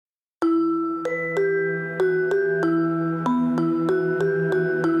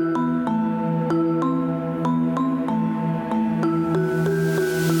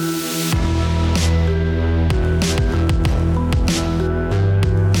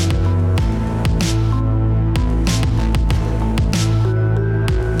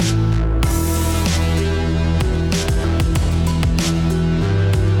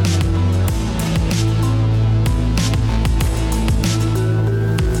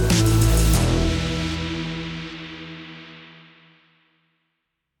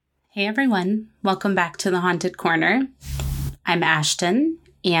Hey everyone, welcome back to the Haunted Corner. I'm Ashton,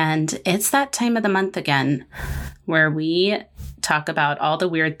 and it's that time of the month again where we talk about all the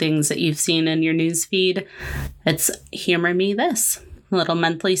weird things that you've seen in your newsfeed. It's Humor Me This, little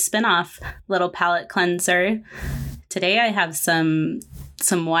monthly spinoff, little palate cleanser. Today I have some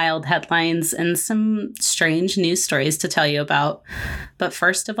wild headlines and some strange news stories to tell you about. But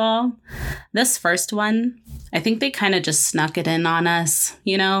first of all, this first one, I think they kind of just snuck it in on us,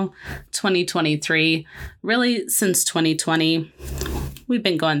 2023. Really, since 2020, we've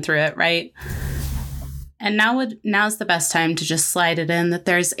been going through it, right? And now's the best time to just slide it in that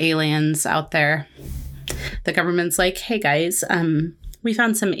there's aliens out there. The government's like, hey guys, we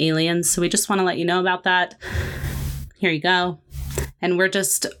found some aliens, so we just want to let you know about that. Here you go. And we're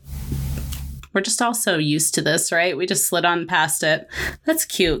just all so used to this, right? We just slid on past it. That's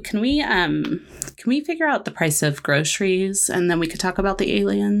cute. Can we figure out the price of groceries and then we could talk about the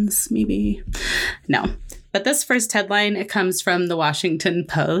aliens? Maybe. No. But this first headline, it comes from the Washington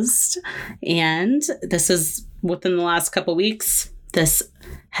Post. And this is within the last couple weeks. This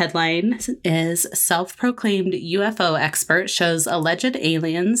headline is self-proclaimed UFO expert shows alleged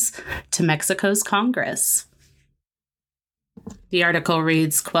aliens to Mexico's Congress. The article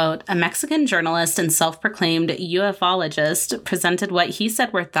reads, quote, a Mexican journalist and self-proclaimed ufologist presented what he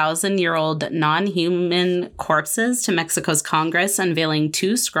said were 1,000-year-old non-human corpses to Mexico's Congress, unveiling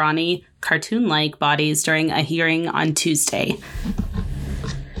two scrawny, cartoon-like bodies during a hearing on Tuesday.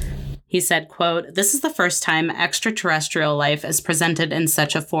 He said, quote, this is the first time extraterrestrial life is presented in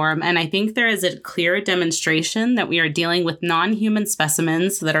such a form, and I think there is a clear demonstration that we are dealing with non-human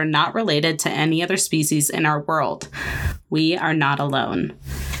specimens that are not related to any other species in our world. We are not alone.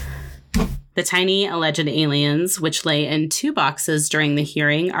 The tiny alleged aliens, which lay in two boxes during the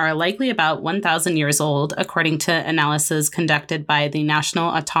hearing, are likely about 1,000 years old, according to analysis conducted by the National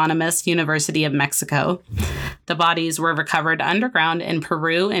Autonomous University of Mexico. The bodies were recovered underground in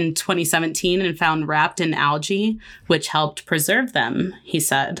Peru in 2017 and found wrapped in algae, which helped preserve them, he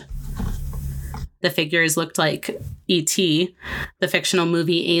said. The figures looked like E.T., the fictional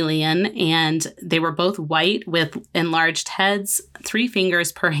movie Alien, and they were both white with enlarged heads, 3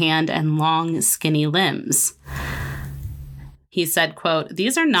 fingers per hand, and long, skinny limbs. He said, quote,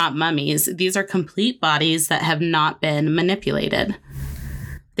 these are not mummies. These are complete bodies that have not been manipulated.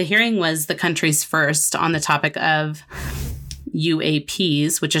 The hearing was the country's first on the topic of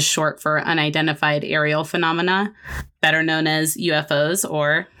UAPs, which is short for unidentified aerial phenomena, better known as UFOs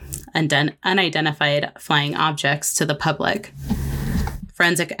or unidentified flying objects, to the public.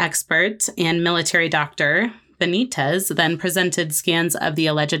 Forensic expert and military doctor Benitez then presented scans of the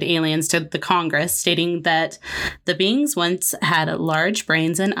alleged aliens to the Congress, stating that the beings once had large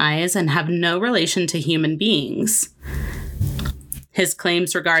brains and eyes and have no relation to human beings. His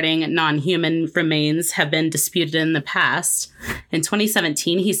claims regarding non-human remains have been disputed in the past. In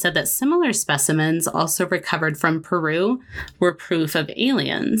 2017, he said that similar specimens also recovered from Peru were proof of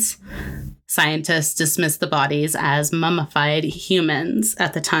aliens. Scientists dismissed the bodies as mummified humans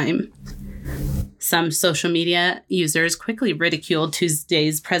at the time. Some social media users quickly ridiculed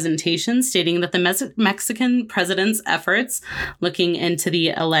Tuesday's presentation, stating that the Mexican president's efforts looking into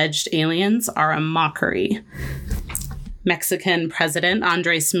the alleged aliens are a mockery. Mexican President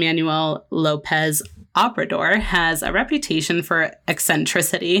Andres Manuel Lopez Obrador has a reputation for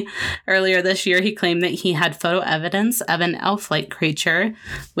eccentricity. Earlier this year, he claimed that he had photo evidence of an elf-like creature,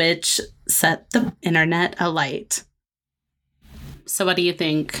 which set the internet alight. So what do you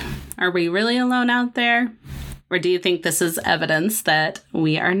think? Are we really alone out there? Or do you think this is evidence that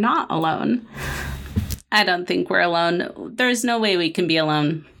we are not alone? I don't think we're alone. There's no way we can be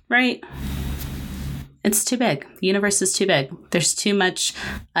alone, right? It's too big. The universe is too big. There's too much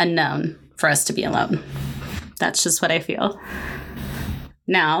unknown for us to be alone. That's just what I feel.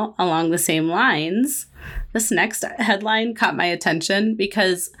 Now, along the same lines, this next headline caught my attention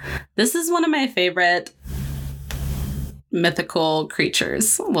because this is one of my favorite mythical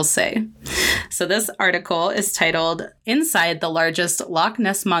creatures, we'll say. So this article is titled, Inside the Largest Loch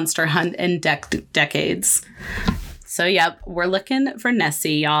Ness Monster Hunt in Decades. So, yep, we're looking for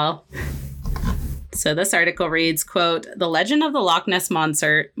Nessie, y'all. So this article reads, quote, the legend of the Loch Ness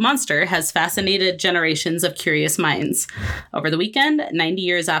Monster has fascinated generations of curious minds. Over the weekend, 90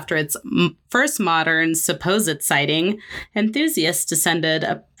 years after its first modern supposed sighting, enthusiasts descended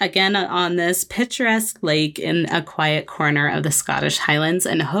again on this picturesque lake in a quiet corner of the Scottish Highlands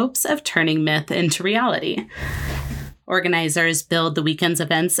in hopes of turning myth into reality. Organizers billed the weekend's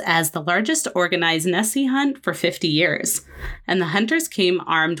events as the largest organized Nessie hunt for 50 years, and the hunters came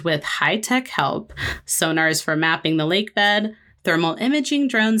armed with high-tech help, sonars for mapping the lake bed, thermal imaging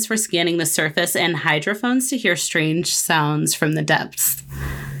drones for scanning the surface, and hydrophones to hear strange sounds from the depths.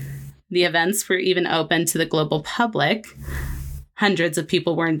 The events were even open to the global public. Hundreds of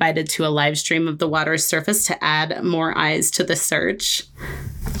people were invited to a live stream of the water's surface to add more eyes to the search.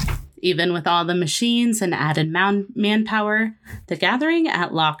 Even with all the machines and added manpower, the gathering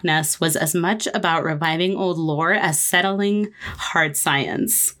at Loch Ness was as much about reviving old lore as settling hard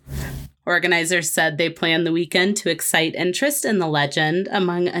science. Organizers said they planned the weekend to excite interest in the legend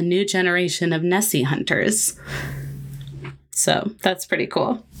among a new generation of Nessie hunters. So that's pretty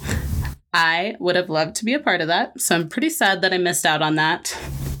cool. I would have loved to be a part of that, so I'm pretty sad that I missed out on that.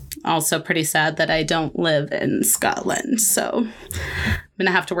 Also pretty sad that I don't live in Scotland, so I'm going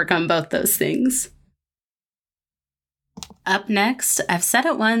to have to work on both those things. Up next, I've said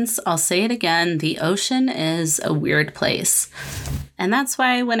it once, I'll say it again, the ocean is a weird place. And that's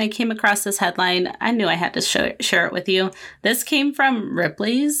why when I came across this headline, I knew I had to share it with you. This came from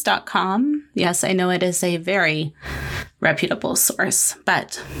Ripley's.com. Yes, I know it is a very reputable source,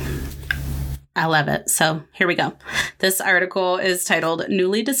 but I love it. So here we go. This article is titled,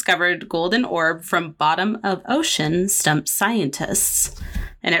 Newly Discovered Golden Orb from Bottom of Ocean Stumps Scientists.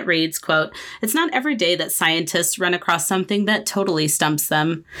 And it reads, quote, "It's not every day that scientists run across something that totally stumps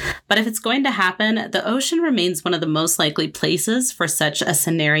them. But if it's going to happen, the ocean remains one of the most likely places for such a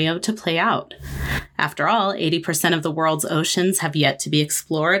scenario to play out. After all, 80% of the world's oceans have yet to be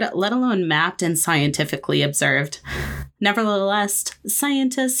explored, let alone mapped and scientifically observed. Nevertheless,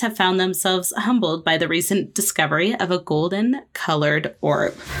 scientists have found themselves humbled by the recent discovery of a golden-colored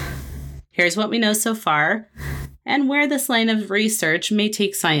orb. Here's what we know so far, and where this line of research may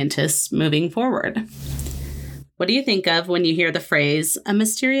take scientists moving forward. What do you think of when you hear the phrase, a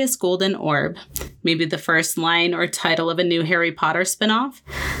mysterious golden orb? Maybe the first line or title of a new Harry Potter spinoff?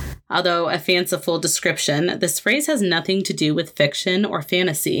 Although a fanciful description, this phrase has nothing to do with fiction or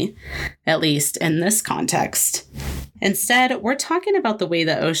fantasy, at least in this context. Instead, we're talking about the way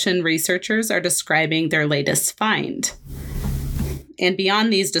the ocean researchers are describing their latest find. And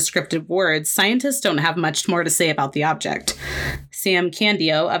beyond these descriptive words, scientists don't have much more to say about the object. Sam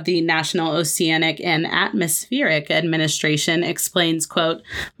Candio of the National Oceanic and Atmospheric Administration explains, quote,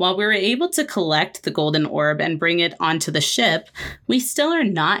 "While we were able to collect the golden orb and bring it onto the ship, we still are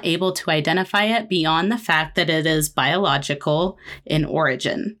not able to identify it beyond the fact that it is biological in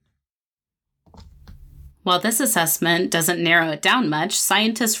origin." While this assessment doesn't narrow it down much,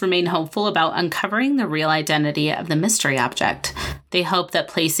 scientists remain hopeful about uncovering the real identity of the mystery object. They hope that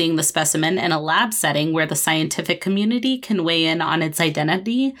placing the specimen in a lab setting where the scientific community can weigh in on its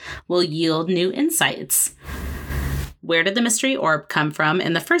identity will yield new insights. Where did the mystery orb come from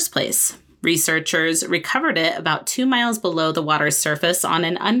in the first place? Researchers recovered it about 2 miles below the water's surface on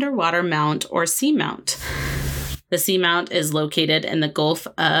an underwater mount or seamount. The seamount is located in the Gulf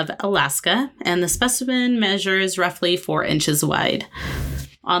of Alaska, and the specimen measures roughly 4 inches wide.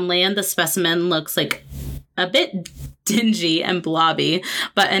 On land, the specimen looks like a bit dingy and blobby,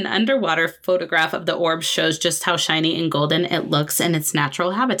 but an underwater photograph of the orb shows just how shiny and golden it looks in its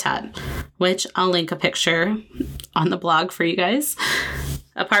natural habitat, which I'll link a picture on the blog for you guys.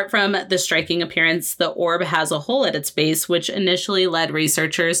 Apart from the striking appearance, the orb has a hole at its base, which initially led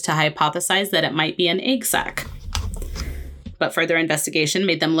researchers to hypothesize that it might be an egg sac. But further investigation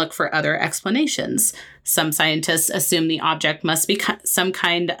made them look for other explanations. Some scientists assume the object must be some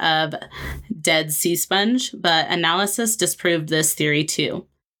kind of dead sea sponge, but analysis disproved this theory too.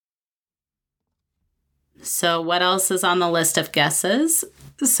 So what else is on the list of guesses?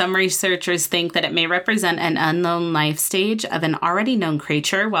 Some researchers think that it may represent an unknown life stage of an already known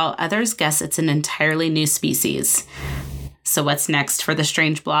creature, while others guess it's an entirely new species. So what's next for the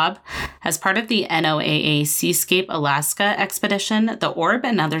strange blob? As part of the NOAA Seascape Alaska expedition, the orb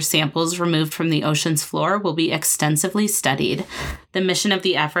and other samples removed from the ocean's floor will be extensively studied. The mission of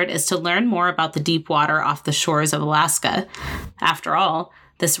the effort is to learn more about the deep water off the shores of Alaska. After all,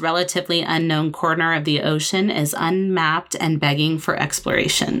 this relatively unknown corner of the ocean is unmapped and begging for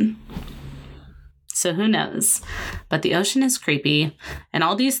exploration. So who knows? But the ocean is creepy, and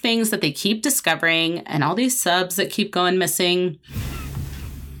all these things that they keep discovering, and all these subs that keep going missing,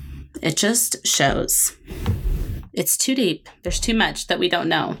 it just shows. It's too deep. There's too much that we don't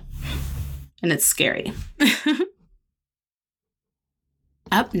know. And it's scary.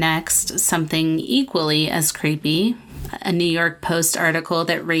 Up next, something equally as creepy. A New York Post article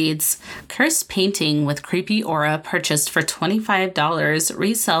that reads, "Cursed painting with creepy aura purchased for $25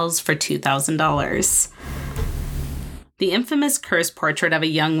 resells for $2,000. The infamous cursed portrait of a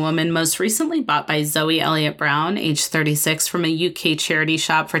young woman most recently bought by Zoe Elliott Brown, age 36, from a UK charity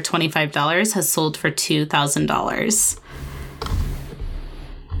shop for $25 has sold for $2,000.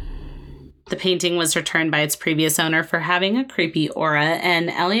 The painting was returned by its previous owner for having a creepy aura, and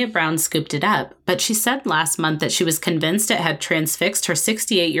Elliott Brown scooped it up. But she said last month that she was convinced it had transfixed her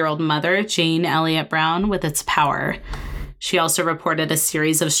 68-year-old mother, Jane Elliott Brown, with its power. She also reported a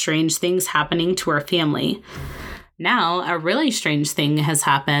series of strange things happening to her family. Now, a really strange thing has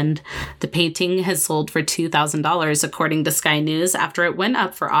happened. The painting has sold for $2,000, according to Sky News, after it went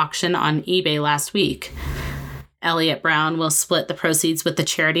up for auction on eBay last week. Elliott Brown will split the proceeds with the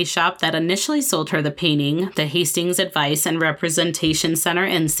charity shop that initially sold her the painting, the Hastings Advice and Representation Center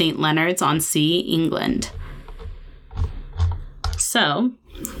in St. Leonards-on-Sea, England. So,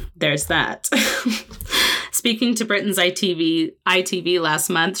 there's that. Speaking to Britain's ITV last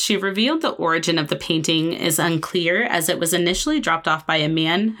month, she revealed the origin of the painting is unclear, as it was initially dropped off by a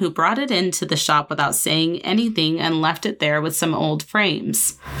man who brought it into the shop without saying anything and left it there with some old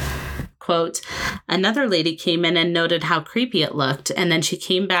frames. Quote, another lady came in and noted how creepy it looked, and then she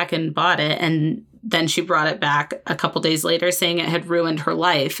came back and bought it, and then she brought it back a couple days later saying it had ruined her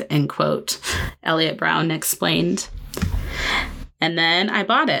life, end quote, Elliott Brown explained. And then I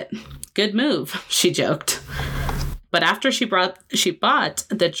bought it. Good move, she joked. But after she bought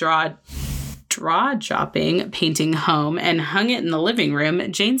the jaw-dropping painting home and hung it in the living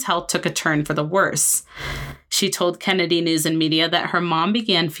room, Jane's health took a turn for the worse. She told Kennedy News and Media that her mom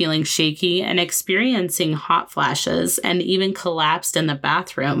began feeling shaky and experiencing hot flashes and even collapsed in the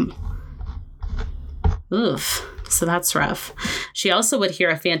bathroom. Oof. So that's rough. She also would hear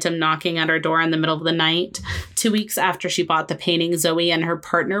a phantom knocking at her door in the middle of the night. 2 weeks after she bought the painting, Zoe and her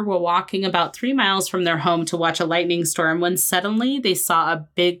partner were walking about 3 miles from their home to watch a lightning storm when suddenly they saw a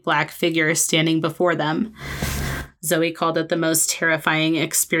big black figure standing before them. Zoe called it the most terrifying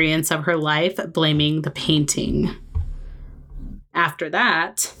experience of her life, blaming the painting. After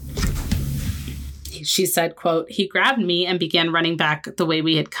that, she said, quote, he grabbed me and began running back the way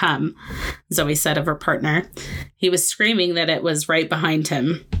we had come, Zoe said of her partner. He was screaming that it was right behind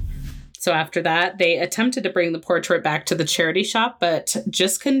him. So after that, they attempted to bring the portrait back to the charity shop, but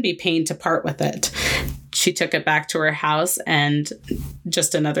just couldn't be paid to part with it. She took it back to her house and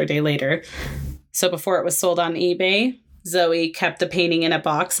just another day later. So before it was sold on eBay, Zoe kept the painting in a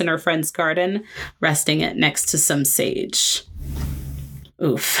box in her friend's garden, resting it next to some sage.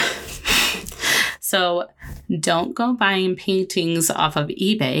 Oof. So don't go buying paintings off of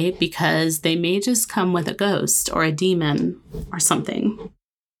eBay because they may just come with a ghost or a demon or something.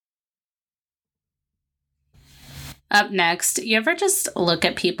 Up next, you ever just look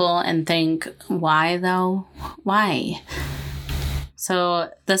at people and think, why though? Why? So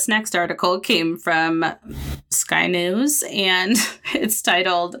this next article came from Sky News, and it's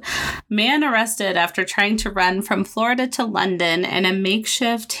titled, Man Arrested After Trying to Run from Florida to London in a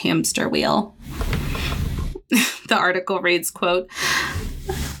Makeshift Hamster Wheel. The article reads, quote,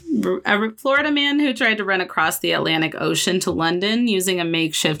 a Florida man who tried to run across the Atlantic Ocean to London using a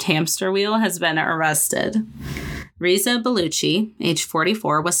makeshift hamster wheel has been arrested. Reza Bellucci, age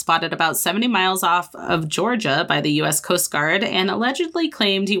 44, was spotted about 70 miles off of Georgia by the U.S. Coast Guard and allegedly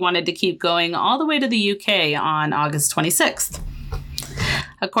claimed he wanted to keep going all the way to the UK on August 26th.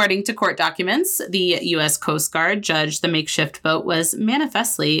 According to court documents, the U.S. Coast Guard judged the makeshift boat was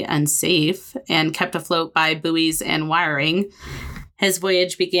manifestly unsafe and kept afloat by buoys and wiring. His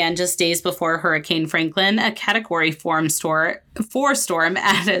voyage began just days before Hurricane Franklin, a Category 4 storm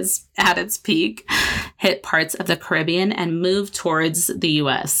at its peak, hit parts of the Caribbean and moved towards the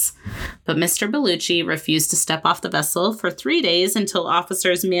U.S. But Mr. Bellucci refused to step off the vessel for 3 days until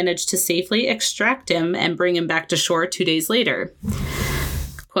officers managed to safely extract him and bring him back to shore 2 days later.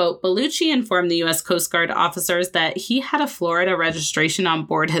 Quote, Bellucci informed the U.S. Coast Guard officers that he had a Florida registration on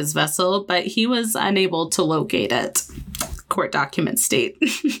board his vessel, but he was unable to locate it. Court documents state.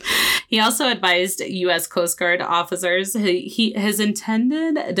 He also advised U.S. Coast Guard officers his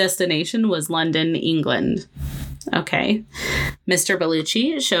intended destination was London, England. Okay. Mr.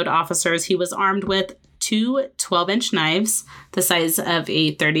 Bellucci showed officers he was armed with 2 12-inch knives, the size of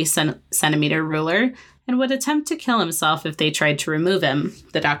a 30-centimeter ruler, and would attempt to kill himself if they tried to remove him,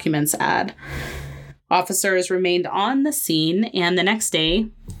 the documents add. Officers remained on the scene, and the next day,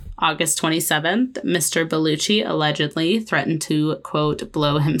 August 27th, Mr. Bellucci allegedly threatened to, quote,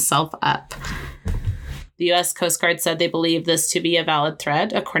 blow himself up. The U.S. Coast Guard said they believed this to be a valid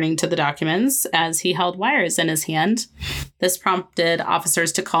threat, according to the documents, as he held wires in his hand. This prompted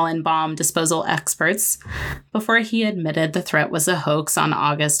officers to call in bomb disposal experts before he admitted the threat was a hoax on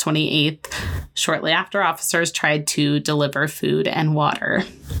August 28th, shortly after officers tried to deliver food and water.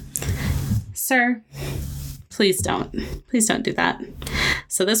 Sir, please don't do that.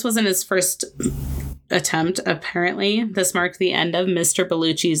 So this wasn't his first attempt, apparently. This marked the end of Mr.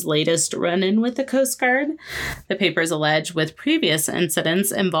 Bellucci's latest run-in with the Coast Guard. The papers allege with previous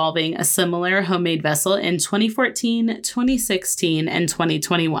incidents involving a similar homemade vessel in 2014, 2016, and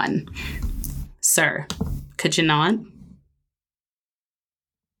 2021. Sir, could you not?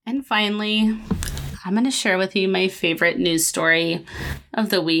 And finally, I'm going to share with you my favorite news story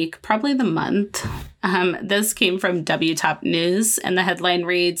of the week, probably the month. This came from WTOP News, and the headline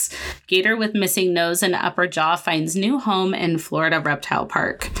reads, "Gator with missing nose and upper jaw finds new home in Florida reptile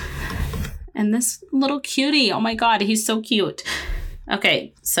park." And this little cutie, oh my God, he's so cute.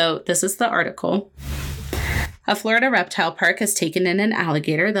 Okay, so this is the article. A Florida reptile park has taken in an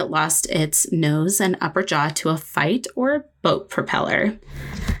alligator that lost its nose and upper jaw to a fight or boat propeller.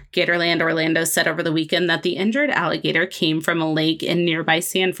 Gatorland Orlando said over the weekend that the injured alligator came from a lake in nearby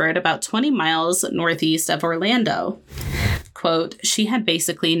Sanford, about 20 miles northeast of Orlando. Quote, "She had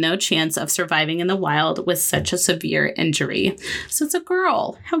basically no chance of surviving in the wild with such a severe injury." So it's a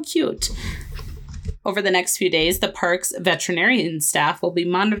girl. How cute. Over the next few days, the park's veterinarian staff will be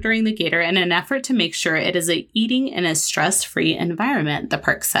monitoring the gator in an effort to make sure it is eating in a stress-free environment, the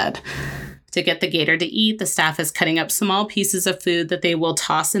park said. To get the gator to eat, the staff is cutting up small pieces of food that they will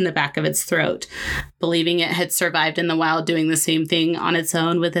toss in the back of its throat, believing it had survived in the wild doing the same thing on its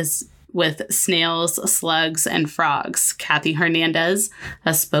own with snails, slugs, and frogs, Kathy Hernandez,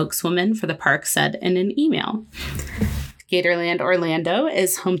 a spokeswoman for the park, said in an email. Gatorland Orlando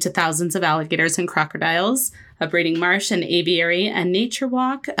is home to thousands of alligators and crocodiles, a breeding marsh, an aviary, a nature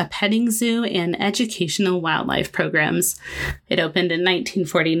walk, a petting zoo, and educational wildlife programs. It opened in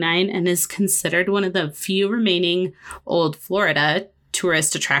 1949 and is considered one of the few remaining old Florida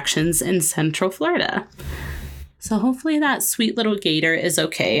tourist attractions in Central Florida. So hopefully that sweet little gator is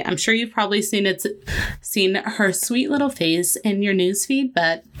okay. I'm sure you've probably seen her sweet little face in your newsfeed,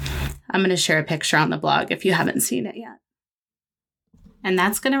 but I'm going to share a picture on the blog if you haven't seen it yet. And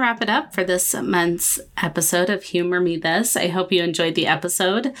that's going to wrap it up for this month's episode of Humor Me This. I hope you enjoyed the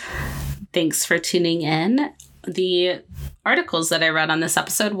episode. Thanks for tuning in. The articles that I read on this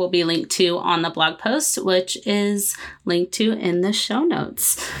episode will be linked to on the blog post, which is linked to in the show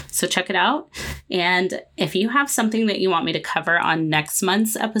notes. So check it out. And if you have something that you want me to cover on next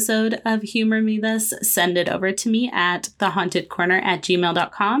month's episode of Humor Me This, send it over to me at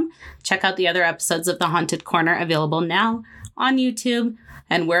thehauntedcorner@gmail.com. Check out the other episodes of The Haunted Corner available now on YouTube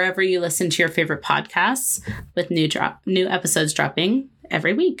and wherever you listen to your favorite podcasts, with new episodes dropping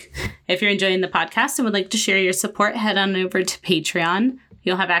every week. If you're enjoying the podcast and would like to share your support, head on over to Patreon.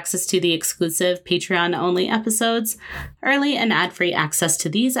 You'll have access to the exclusive Patreon-only episodes, early and ad-free access to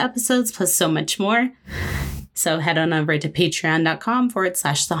these episodes, plus so much more. So head on over to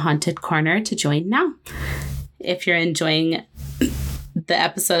patreon.com/The Haunted Corner to join now. If you're enjoying the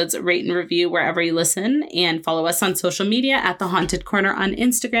episodes, rate and review wherever you listen, and follow us on social media at The Haunted Corner on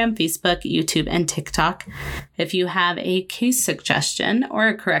Instagram, Facebook, YouTube, and TikTok. If you have a case suggestion or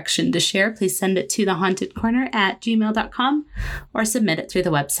a correction to share, please send it to thehauntedcorner@gmail.com or submit it through the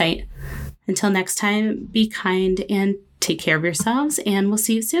website. Until next time, be kind and take care of yourselves, and we'll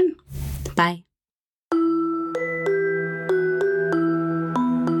see you soon. Bye.